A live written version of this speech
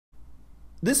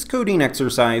This coding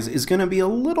exercise is going to be a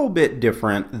little bit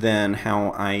different than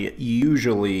how I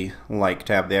usually like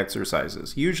to have the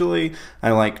exercises. Usually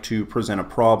I like to present a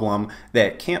problem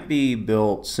that can't be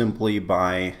built simply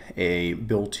by a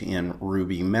built-in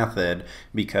Ruby method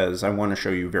because I want to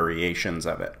show you variations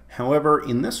of it. However,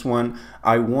 in this one,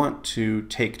 I want to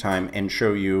take time and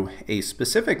show you a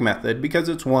specific method because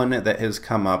it's one that has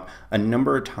come up a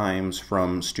number of times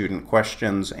from student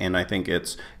questions, and I think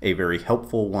it's a very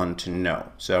helpful one to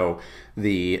know. So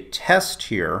the test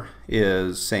here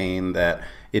is saying that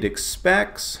it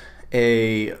expects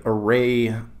an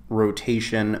array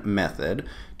rotation method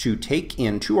to take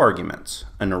in two arguments,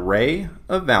 an array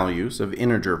of values, of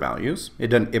integer values,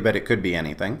 but it could be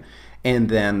anything, and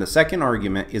then the second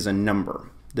argument is a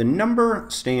number. The number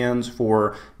stands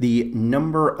for the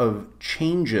number of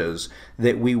changes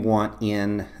that we want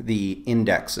in the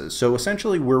indexes. So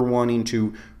essentially we're wanting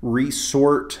to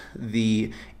resort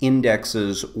the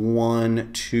indexes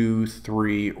 1, 2,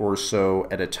 3 or so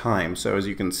at a time. So as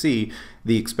you can see,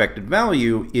 the expected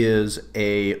value is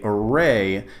an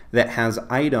array that has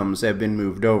items that have been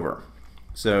moved over.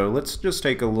 So let's just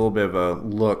take a little bit of a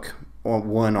look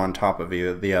one on top of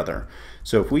the other.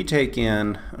 So if we take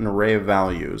in an array of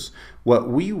values, what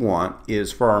we want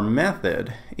is for our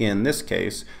method, in this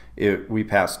case, we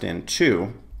passed in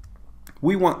 2,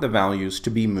 we want the values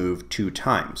to be moved 2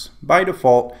 times. By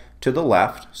default, to the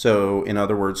left, so in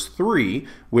other words 3,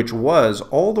 which was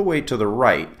all the way to the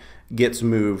right, gets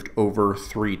moved over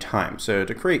 3 times. So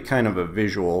to create kind of a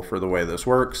visual for the way this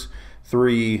works,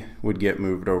 3 would get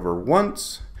moved over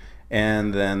once,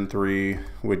 and then 3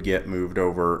 would get moved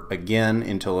over again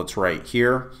until it's right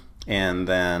here. And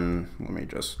then let me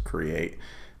just create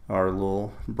our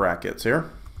little brackets here.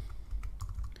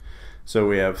 So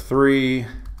we have 3,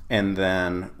 and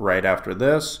then right after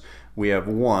this we have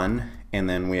 1, and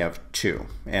then we have 2.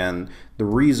 And the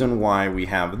reason why we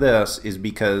have this is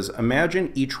because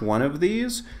imagine each one of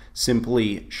these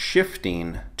simply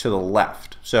shifting to the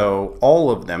left. So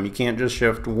all of them, you can't just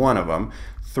shift one of them.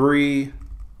 3,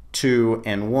 2,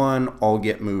 and 1 all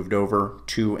get moved over.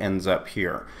 2 ends up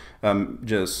here.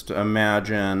 Just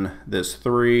imagine this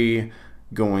 3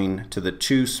 going to the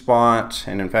 2 spot,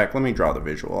 and in fact let me draw the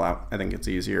visual out. I think it's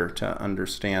easier to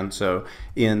understand. So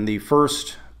in the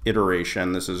first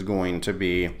iteration this is going to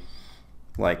be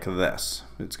like this.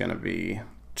 It's going to be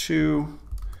 2,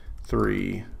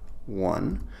 3,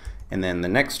 1, and then the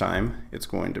next time it's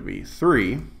going to be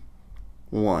 3,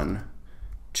 1,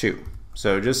 2.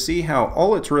 So just see how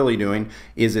all it's really doing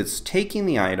is it's taking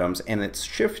the items and it's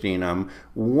shifting them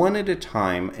one at a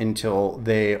time until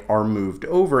they are moved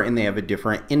over and they have a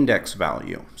different index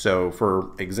value. So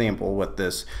for example,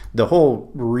 the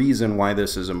whole reason why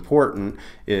this is important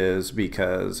is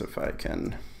because if I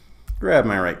can grab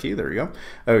my right key, there you go.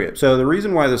 Okay, so the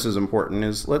reason why this is important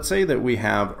is let's say that we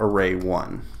have array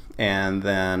 1. And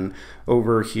then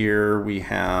over here we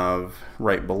have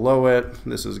right below it,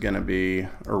 this is going to be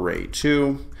array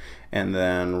 2. And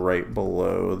then right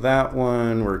below that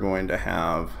one, we're going to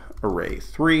have array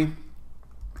 3.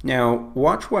 Now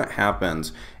watch what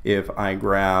happens if I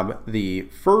grab the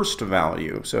first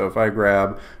value. So if I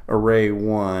grab array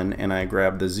 1 and I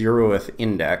grab the 0th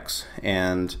index,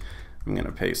 and I'm going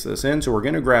to paste this in. So we're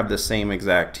going to grab the same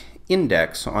exact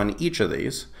index on each of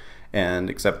these, and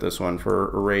except this one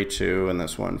for array 2 and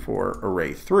this one for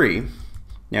array 3.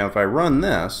 Now if I run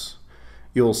this,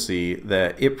 you'll see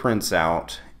that it prints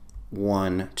out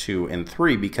 1, 2, and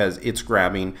 3 because it's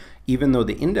grabbing, even though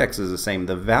the index is the same,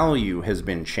 the value has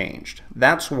been changed.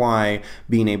 That's why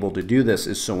being able to do this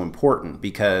is so important,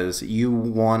 because you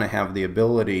want to have the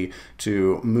ability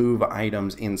to move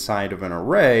items inside of an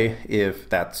array if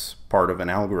that's part of an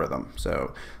algorithm.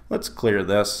 So let's clear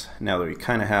this now that we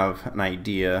kind of have an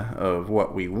idea of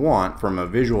what we want from a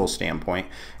visual standpoint,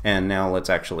 and now let's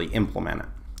actually implement it.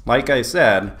 Like I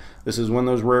said, this is one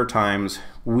of those rare times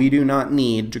we do not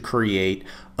need to create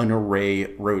an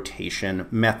array rotation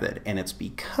method, and it's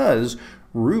because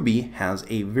Ruby has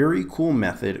a very cool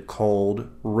method called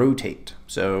rotate.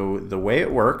 So the way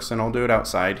it works, and I'll do it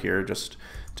outside here just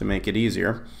to make it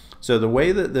easier. So the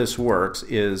way that this works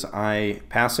is I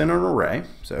pass in an array.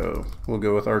 So we'll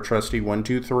go with our trusty 1,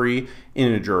 2, 3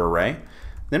 integer array.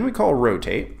 Then we call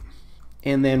rotate,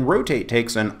 and then rotate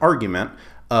takes an argument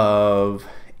of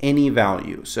any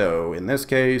value. So in this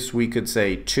case we could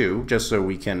say 2, just so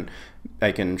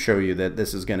I can show you that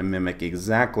this is going to mimic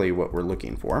exactly what we're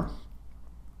looking for.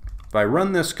 If I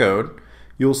run this code,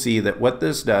 you'll see that what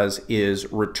this does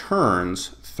is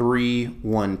returns 3,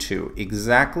 1, 2,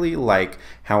 exactly like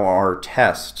how our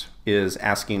test is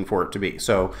asking for it to be.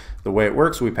 So the way it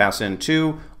works, we pass in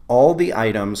 2, all the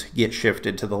items get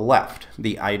shifted to the left.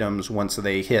 The items, once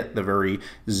they hit the very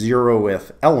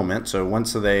 0th element, so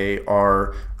once they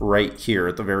are right here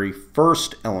at the very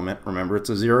first element, remember it's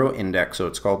a 0 index, so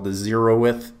it's called the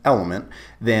 0th element,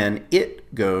 then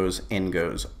it goes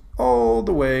all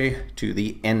the way to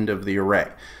the end of the array.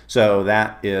 So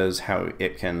that is how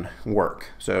it can work.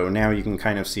 So now you can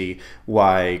kind of see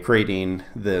why creating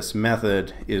this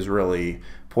method is really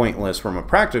pointless from a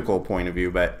practical point of view,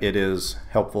 but it is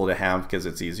helpful to have because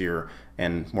it's easier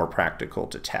and more practical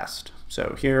to test.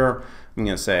 So here I'm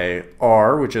going to say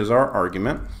r, which is our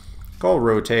argument, call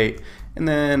rotate, and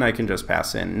then I can just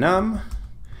pass in num.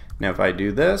 Now if I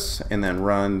do this and then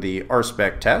run the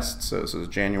RSpec test, so this is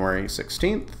January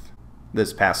 16th,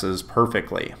 this passes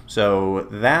perfectly. So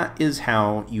that is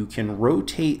how you can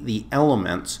rotate the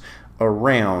elements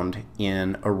around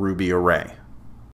in a Ruby array.